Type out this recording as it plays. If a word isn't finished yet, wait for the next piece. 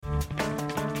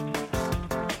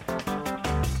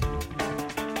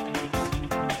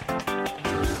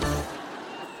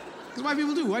white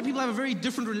people do. White people have a very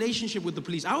different relationship with the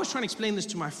police. I was trying to explain this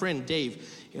to my friend, Dave.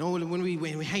 You know, when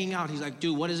we're hanging out, he's like,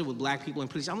 dude, what is it with black people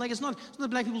and police? I'm like, it's not that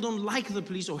black people don't like the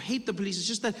police or hate the police. It's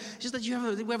just that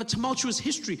we have a tumultuous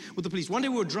history with the police. One day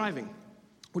we were driving.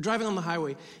 We're driving on the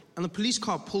highway, and the police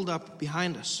car pulled up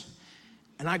behind us.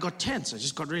 And I got tense. I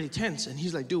just got really tense. And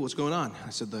he's like, dude, what's going on? I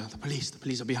said, the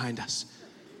police are behind us.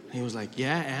 And he was like,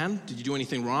 yeah, and? Did you do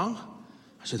anything wrong?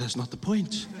 I said, that's not the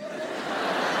point.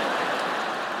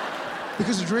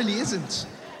 Because it really isn't.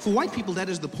 For white people, that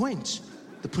is the point.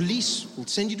 The police will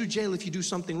send you to jail if you do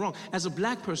something wrong. As a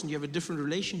black person, you have a different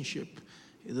relationship.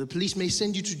 The police may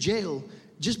send you to jail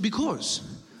just because.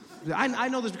 I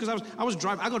know this because I was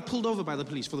driving. I got pulled over by the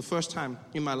police for the first time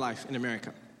in my life in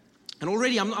America. And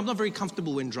already I'm not very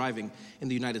comfortable when driving in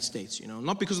the United States, you know.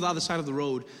 Not because of the other side of the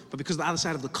road, but because of the other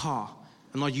side of the car.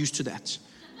 I'm not used to that.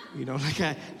 You know,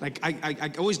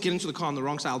 I always get into the car on the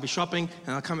wrong side. I'll be shopping,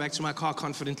 and I'll come back to my car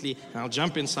confidently, and I'll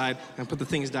jump inside and put the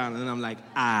things down, and then I'm like,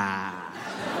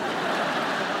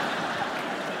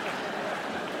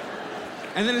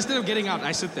 And then instead of getting out,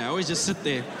 I sit there. I always just sit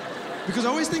there. Because I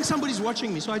always think somebody's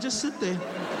watching me, so I just sit there.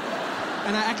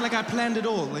 And I act like I planned it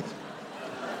all, like,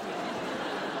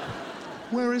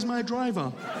 where is my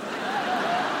driver?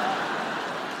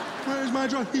 Where is my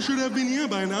driver? He should have been here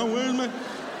by now. Where is my...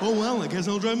 Oh, well, I guess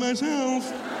I'll drive myself.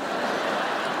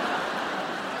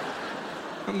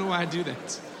 I don't know why I do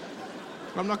that.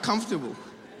 I'm not comfortable.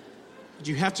 But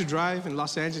you have to drive in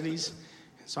Los Angeles.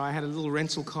 So I had a little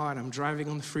rental car, and I'm driving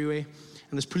on the freeway,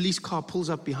 and this police car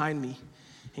pulls up behind me,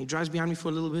 and he drives behind me for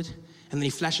a little bit, and then he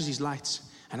flashes his lights.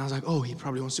 And I was like, oh, he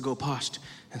probably wants to go past.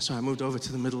 And so I moved over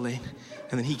to the middle lane.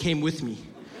 And then he came with me.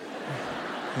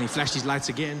 And he flashed his lights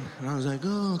again. And I was like,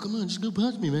 oh, come on, just go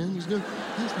past me, man. Just go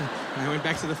past me. And I went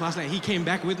back to the fast lane. He came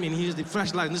back with me, and he just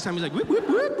flashed the light. And this time he's like, whoop, whoop,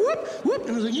 whoop, whoop, whoop.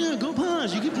 And I was like, yeah, go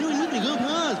past. You keep doing with me, go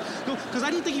past. Because I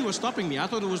didn't think he was stopping me. I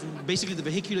thought it was basically the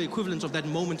vehicular equivalent of that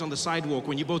moment on the sidewalk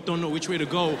when you both don't know which way to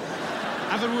go.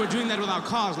 I thought we were doing that with our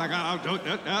cars, like, I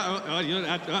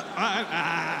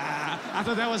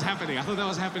thought that was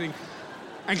happening.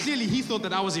 And clearly he thought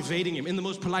that I was evading him in the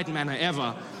most polite manner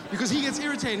ever. Because he gets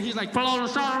irritated and he's like, pull on the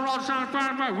side of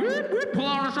the road, pull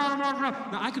on the side of the road.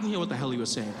 Now, I couldn't hear what the hell he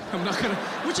was saying. I'm not gonna,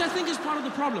 which I think is part of the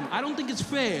problem. I don't think it's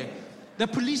fair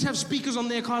that police have speakers on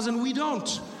their cars and we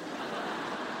don't.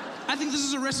 I think this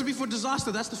is a recipe for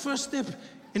disaster. That's the first step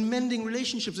in mending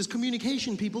relationships, is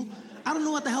communication, people. I don't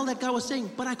know what the hell that guy was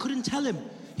saying, but I couldn't tell him.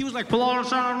 He was like, pull on the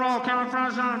side of the road, come in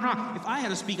front of the road. If I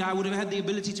had a speaker, I would have had the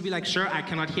ability to be like, sir, I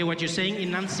cannot hear what you're saying.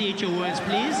 Enunciate your words,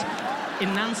 please.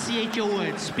 Enunciate your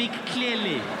words. Speak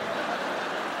clearly.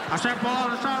 I said, pull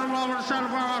on the side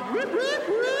of the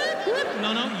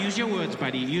road. No, use your words,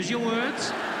 buddy. Use your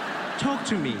words. Talk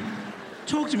to me.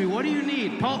 Talk to me. What do you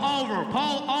need? Pull over.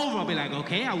 I'll be like,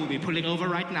 okay, I will be pulling over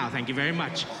right now. Thank you very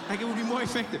much. Like, it would be more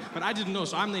effective. But I didn't know.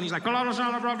 So I'm then, he's like, pull over.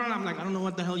 I'm like, I don't know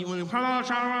what the hell you want to do.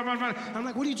 I'm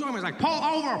like, what are you talking about? He's like, pull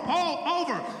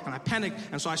over. And I panicked.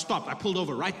 And so I stopped. I pulled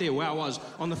over right there where I was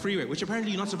on the freeway, which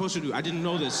apparently you're not supposed to do. I didn't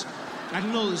know this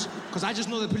because I just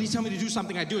know that the police tell me to do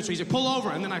something, I do it. So he said, pull over.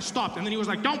 And then I stopped. And then he was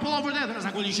like, don't pull over there. Then I was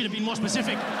like, well, you should have been more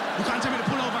specific. You can't tell me to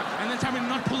pull over and then tell me to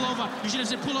not pull over. You should have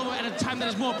said pull over at a time that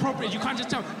is more appropriate. You can't just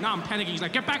tell. Now I'm panicking. He's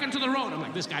like, get back into the road. I'm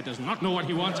like, this guy does not know what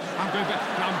he wants. I'm going back.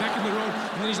 Now I'm back in the road.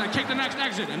 And then he's like, take the next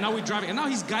exit. And now we're driving. And now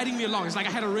he's guiding me along. It's like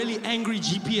I had a really angry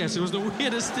GPS. It was the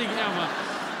weirdest thing ever.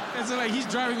 And so like he's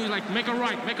driving me like, make a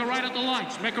right at the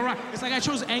lights, make a right. It's like I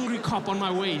chose angry cop on my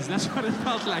ways. That's what it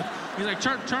felt like. He's like,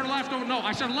 turn left. Oh, no,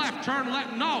 I said left, turn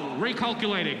left. No,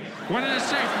 recalculating. When it is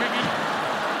safe, Mickey.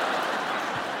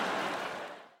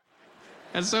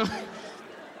 And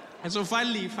so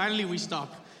finally we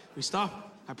stop.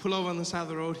 I pull over on the side of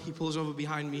the road. He pulls over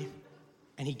behind me.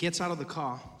 And he gets out of the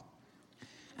car.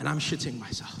 And I'm shitting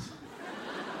myself.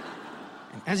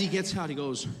 And as he gets out, he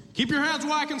goes, keep your hands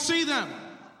where I can see them.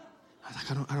 I was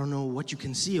like, I don't know what you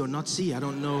can see or not see. I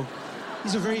don't know.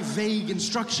 These are very vague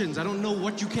instructions. I don't know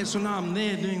what you can. So now I'm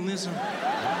there doing this.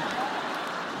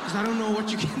 Because I don't know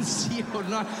what you can see or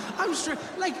not. I'm straight.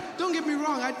 Like, don't get me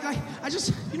wrong. I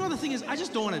just, you know, the thing is, I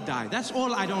just don't want to die. That's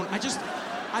all I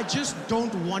just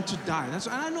don't want to die. And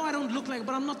I know I don't look like,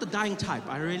 but I'm not the dying type.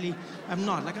 I really am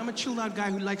not. Like, I'm a chilled out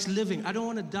guy who likes living. I don't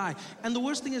want to die. And the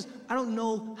worst thing is, I don't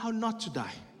know how not to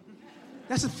die.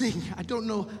 That's the thing. I don't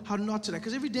know how not to die.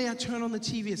 Because every day I turn on the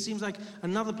TV, it seems like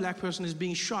another black person is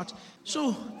being shot.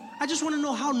 So I just want to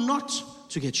know how not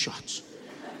to get shot.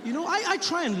 You know, I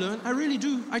try and learn. I really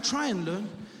do. I try and learn.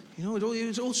 You know,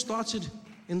 it all started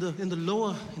in the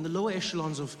lower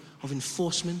echelons of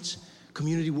enforcement,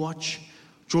 community watch.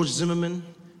 George Zimmerman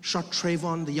shot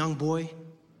Trayvon, the young boy.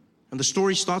 And the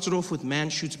story started off with man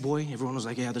shoots boy. Everyone was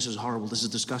like, yeah, this is horrible, this is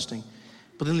disgusting.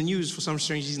 But then the news, for some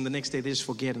strange reason, the next day they just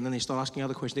forget, and then they start asking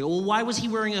other questions. They go, well, why was he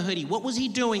wearing a hoodie? What was he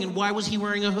doing, and why was he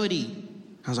wearing a hoodie?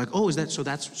 I was like, oh,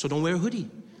 so don't wear a hoodie.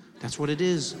 That's what it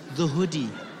is, the hoodie.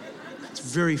 It's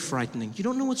very frightening. You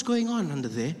don't know what's going on under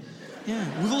there.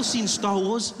 Yeah, we've all seen Star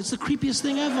Wars. It's the creepiest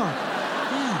thing ever.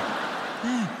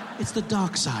 Yeah, it's the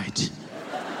dark side.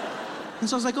 And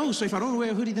so I was like, oh, so if I don't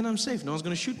wear a hoodie, then I'm safe. No one's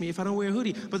going to shoot me if I don't wear a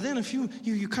hoodie. But then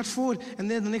you cut forward, and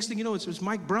then the next thing you know, it's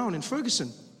Mike Brown in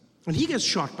Ferguson. And he gets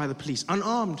shot by the police,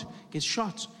 unarmed, gets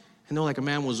shot. And they're like, a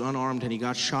man was unarmed and he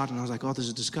got shot. And I was like, oh, this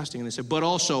is disgusting. And they said, but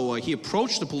also he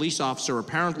approached the police officer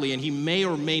apparently, and he may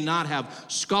or may not have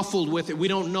scuffled with it. We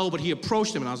don't know, but he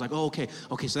approached him. And I was like, oh,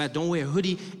 okay, so that don't wear a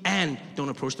hoodie and don't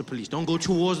approach the police. Don't go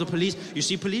towards the police. You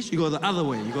see police, you go the other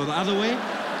way. You go the other way.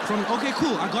 Okay,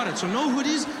 cool, I got it. So no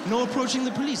hoodies, no approaching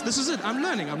the police. This is it. I'm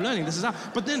learning. This is how.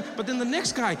 But then the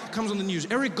next guy comes on the news,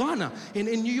 Eric Garner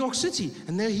in New York City.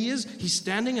 And there he is. He's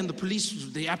standing, and the police,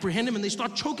 they apprehend him, and they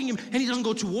start choking him. And he doesn't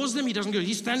go towards them. He doesn't go.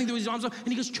 He's standing there with his arms up, and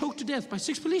he gets choked to death by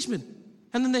 6 policemen.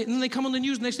 And then they come on the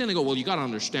news the next day, and they go, well, you got to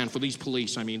understand, for these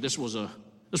police, I mean, this was a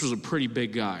pretty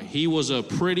big guy. He was a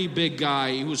pretty big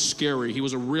guy. He was scary. He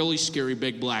was a really scary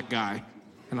big black guy.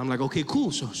 And I'm like, okay,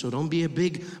 cool. So don't be a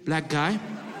big black guy.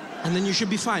 And then you should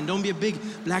be fine. Don't be a big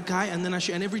black guy. And then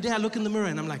and every day I look in the mirror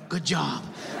and I'm like, good job.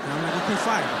 And I'm like, okay,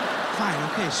 fine.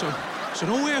 Okay, so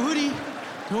don't wear a hoodie.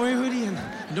 Don't wear a hoodie and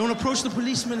don't approach the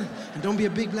policeman and don't be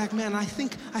a big black man. I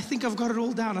think I've got it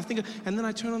all down. And then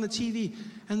I turn on the TV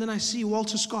and then I see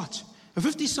Walter Scott, a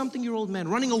 50-something-year-old man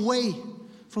running away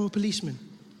from a policeman,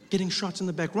 getting shots in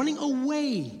the back, running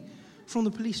away from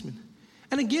the policeman.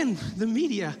 And again, the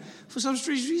media, for some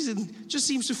strange reason, just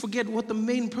seems to forget what the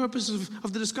main purpose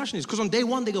of the discussion is. Because on day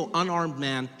one, they go, unarmed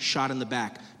man, shot in the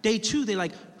back. Day two, they're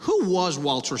like, who was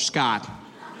Walter Scott?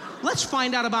 Let's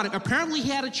find out about him. Apparently, he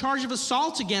had a charge of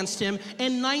assault against him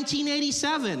in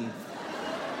 1987.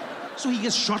 So he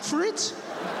gets shot for it?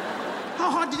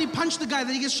 How hard did he punch the guy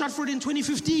that he gets shot for it in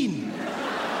 2015?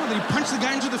 Well, did he punch the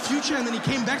guy into the future and then he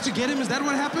came back to get him? Is that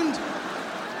what happened?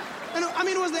 I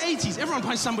mean, it was the 80s. Everyone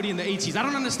punched somebody in the 80s. I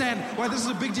don't understand why this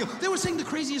is a big deal. They were saying the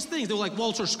craziest things. They were like,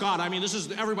 Walter Scott, I mean,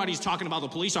 everybody's talking about the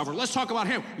police officer. Let's talk about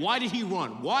him. Why did he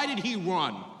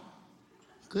run?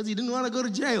 Because he didn't want to go to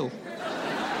jail.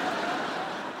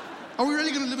 Are we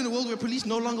really going to live in a world where police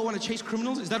no longer want to chase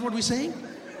criminals? Is that what we're saying?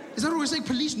 Is that what we're saying?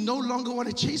 Police no longer want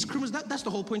to chase criminals? That's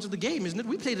the whole point of the game, isn't it?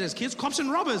 We played it as kids, cops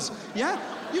and robbers, yeah?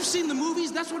 You've seen the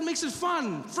movies. That's what makes it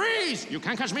fun. Freeze! You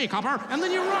can't catch me, copper. And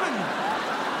then you run.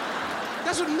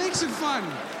 That's what makes it fun.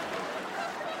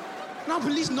 Now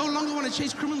police no longer want to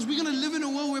chase criminals. We're going to live in a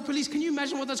world where police, can you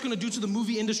imagine what that's going to do to the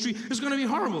movie industry? It's going to be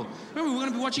horrible. Remember, we're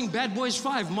going to be watching Bad Boys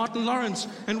 5, Martin Lawrence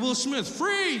and Will Smith.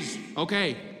 Freeze!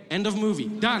 Okay, end of movie.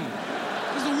 Done.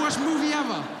 This is the worst movie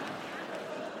ever.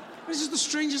 This is the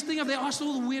strangest thing. They asked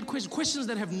all the weird questions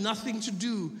that have nothing to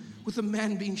do with a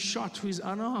man being shot who is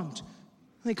unarmed.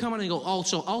 And they come on and go,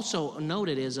 also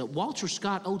noted is that Walter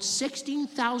Scott owed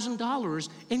 $16,000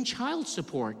 in child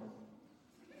support.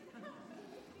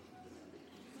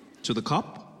 To the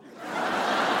cop?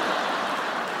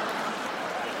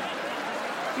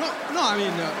 No, I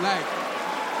mean,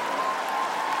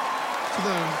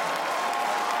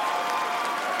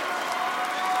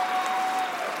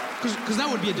 Because that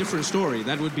would be a different story.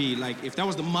 That would be like, if that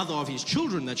was the mother of his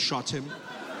children that shot him,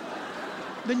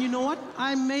 then you know what?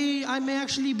 I may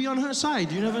actually be on her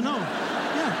side. You never know.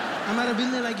 Yeah. I might have been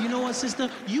there like, you know what,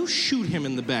 sister? You shoot him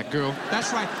in the back, girl.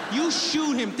 That's right. You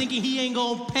shoot him thinking he ain't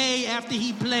gonna pay after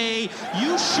he play.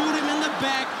 You shoot him in the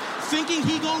back thinking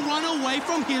he gonna run away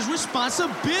from his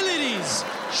responsibilities.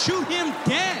 Shoot him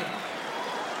dead.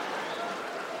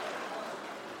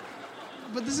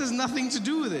 But this has nothing to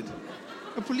do with it.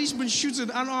 A policeman shoots an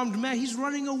unarmed man. He's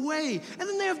running away. And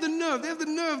then they have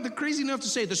the crazy nerve to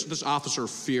say this officer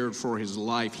feared for his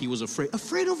life. He was afraid.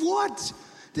 Afraid of what?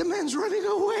 The man's running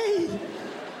away.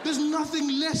 There's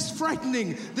nothing less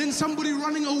frightening than somebody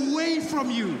running away from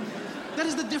you. That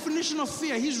is the definition of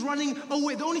fear. He's running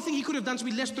away. The only thing he could have done to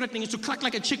be less threatening is to cluck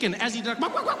like a chicken as he does.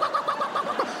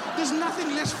 There's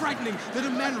nothing less frightening than a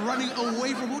man running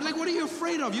away from. Like, what are you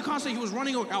afraid of? You can't say he was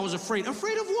running away. I was afraid.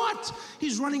 Afraid of what?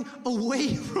 He's running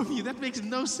away from you. That makes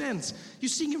no sense. You're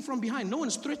seeing him from behind. No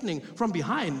one's threatening from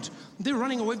behind. They're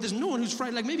running away. There's no one who's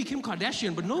frightened. Like maybe Kim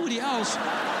Kardashian, but nobody else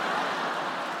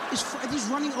he's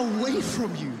running away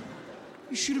from you.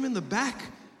 You shoot him in the back.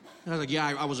 And I was like,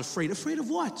 yeah, I was afraid. Afraid of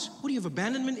what? What, do you have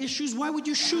abandonment issues? Why would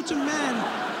you shoot a man?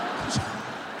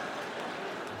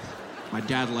 My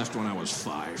dad left when I was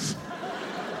 5.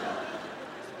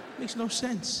 Makes no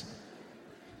sense.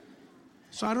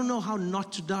 So I don't know how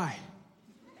not to die.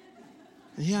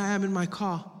 And here I am in my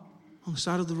car on the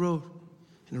side of the road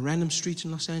in a random street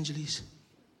in Los Angeles.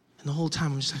 And the whole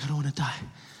time I'm just like, I don't want to die.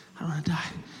 I don't want to die.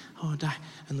 I don't want to die.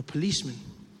 And the policeman,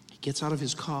 he gets out of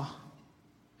his car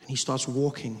and he starts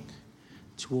walking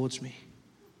towards me.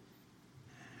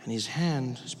 And his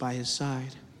hand is by his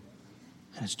side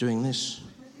and it's doing this.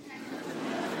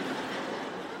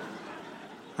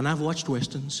 And I've watched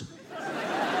Westerns.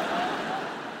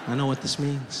 I know what this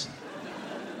means.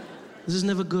 This is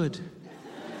never good.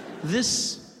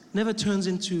 This never turns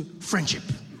into friendship.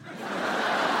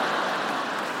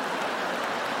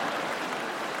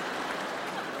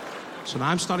 So now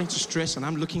I'm starting to stress and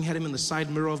I'm looking at him in the side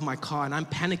mirror of my car and I'm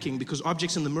panicking because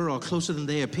objects in the mirror are closer than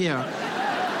they appear.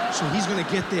 So he's gonna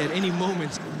get there at any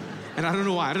moment. And I don't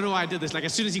know why I did this. Like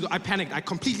as soon as I panicked, I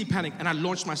completely panicked and I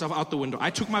launched myself out the window. I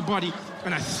took my body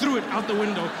and I threw it out the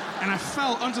window and I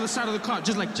fell onto the side of the car,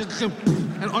 just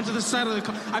and onto the side of the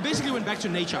car. I basically went back to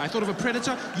nature. I thought of a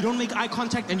predator, you don't make eye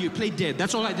contact and you play dead.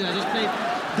 That's all I did. I just played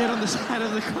dead on the side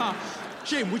of the car.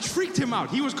 Shame, which freaked him out.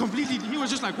 He was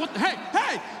just like, what, hey,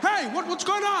 what's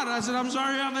going on? And I said, I'm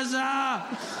sorry, officer.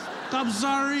 I'm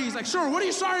sorry. He's like, sure, what are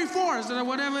you sorry for? I said,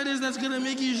 whatever it is that's gonna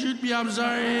make you shoot me, I'm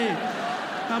sorry.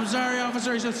 I'm sorry,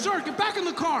 officer. He said, sir, get back in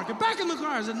the car. Get back in the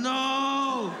car. I said,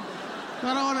 no.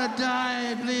 I don't want to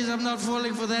die. Please, I'm not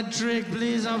falling for that trick.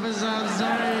 Please, officer, I'm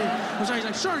sorry. I'm sorry. He's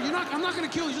like, sure, I'm not going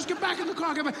to kill you. Just get back in the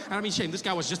car. Get back. And I mean, shame, this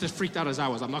guy was just as freaked out as I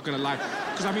was. I'm not going to lie.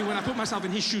 Because, I mean, when I put myself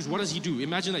in his shoes, what does he do?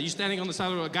 Imagine that you're standing on the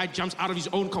side of a guy jumps out of his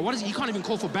own car. He can't even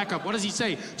call for backup. What does he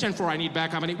say? 10-4, I need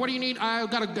backup. And what do you need? I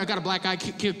got a black guy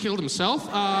killed himself.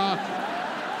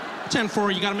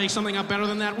 10-4, you gotta make something up better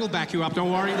than that. We'll back you up,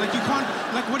 don't worry. Like, you can't,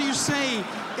 like, what do you say?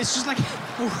 It's just like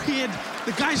weird.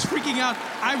 The guy's freaking out,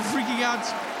 I'm freaking out,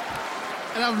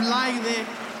 and I'm lying there.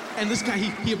 And this guy,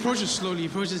 he approaches slowly, he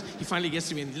finally gets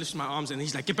to me and he lifts my arms and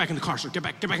he's like, get back in the car, sir, get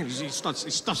back. And he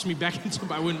stuffs me back into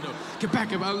my window. Get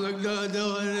back. I'm like, no, I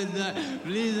don't wanna die.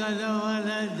 Please, I don't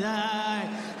wanna die.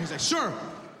 He's like,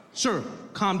 sir,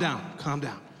 calm down.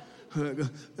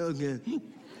 Okay,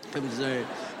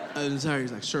 I'm sorry.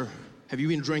 He's like, sir, have you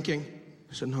been drinking?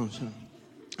 I said, no, sir,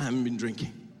 I haven't been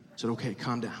drinking. I said, okay,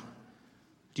 calm down.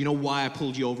 Do you know why I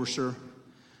pulled you over, sir?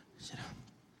 I said,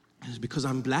 it's because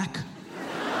I'm black.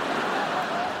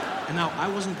 And now, I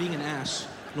wasn't being an ass,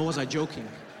 nor was I joking.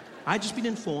 I'd just been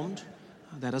informed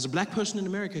that as a black person in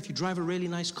America, if you drive a really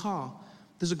nice car,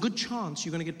 there's a good chance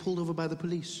you're gonna get pulled over by the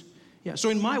police. Yeah, so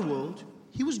in my world,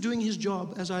 he was doing his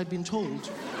job as I had been told.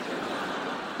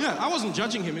 Yeah, I wasn't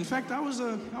judging him. In fact, I was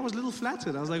a little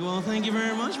flattered. I was like, well, thank you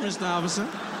very much, Mr. Officer,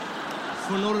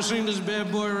 for noticing this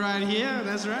bad boy right here.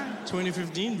 That's right,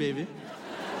 2015, baby.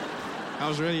 I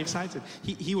was really excited.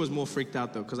 He was more freaked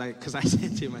out, though, because I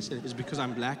said to him, I said, it's because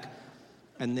I'm black.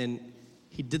 And then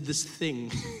he did this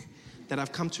thing that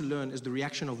I've come to learn is the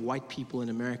reaction of white people in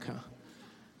America,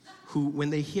 who, when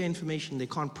they hear information they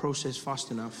can't process fast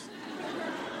enough,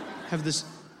 have this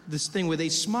thing where they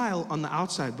smile on the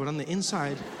outside, but on the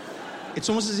inside, it's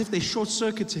almost as if they're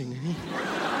short-circuiting.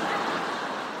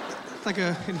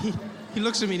 And he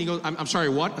looks at me and he goes, I'm sorry,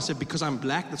 what? I said, because I'm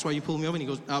black, that's why you pulled me over? And he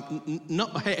goes, no,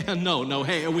 hey, no,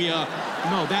 hey,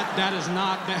 no, that is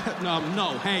not,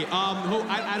 no, hey,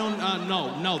 I don't,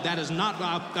 no, that is not,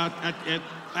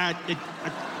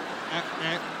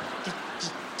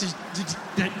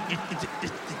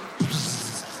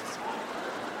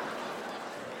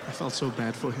 I felt so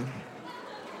bad for him.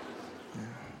 Yeah.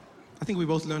 I think we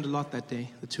both learned a lot that day,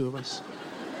 the two of us.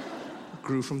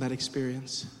 Grew from that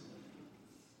experience.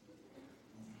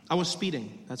 I was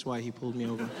speeding, that's why he pulled me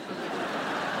over.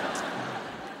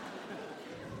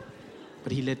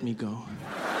 But he let me go.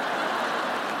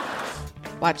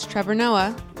 Watch Trevor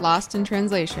Noah, Lost in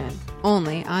Translation,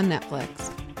 only on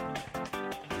Netflix.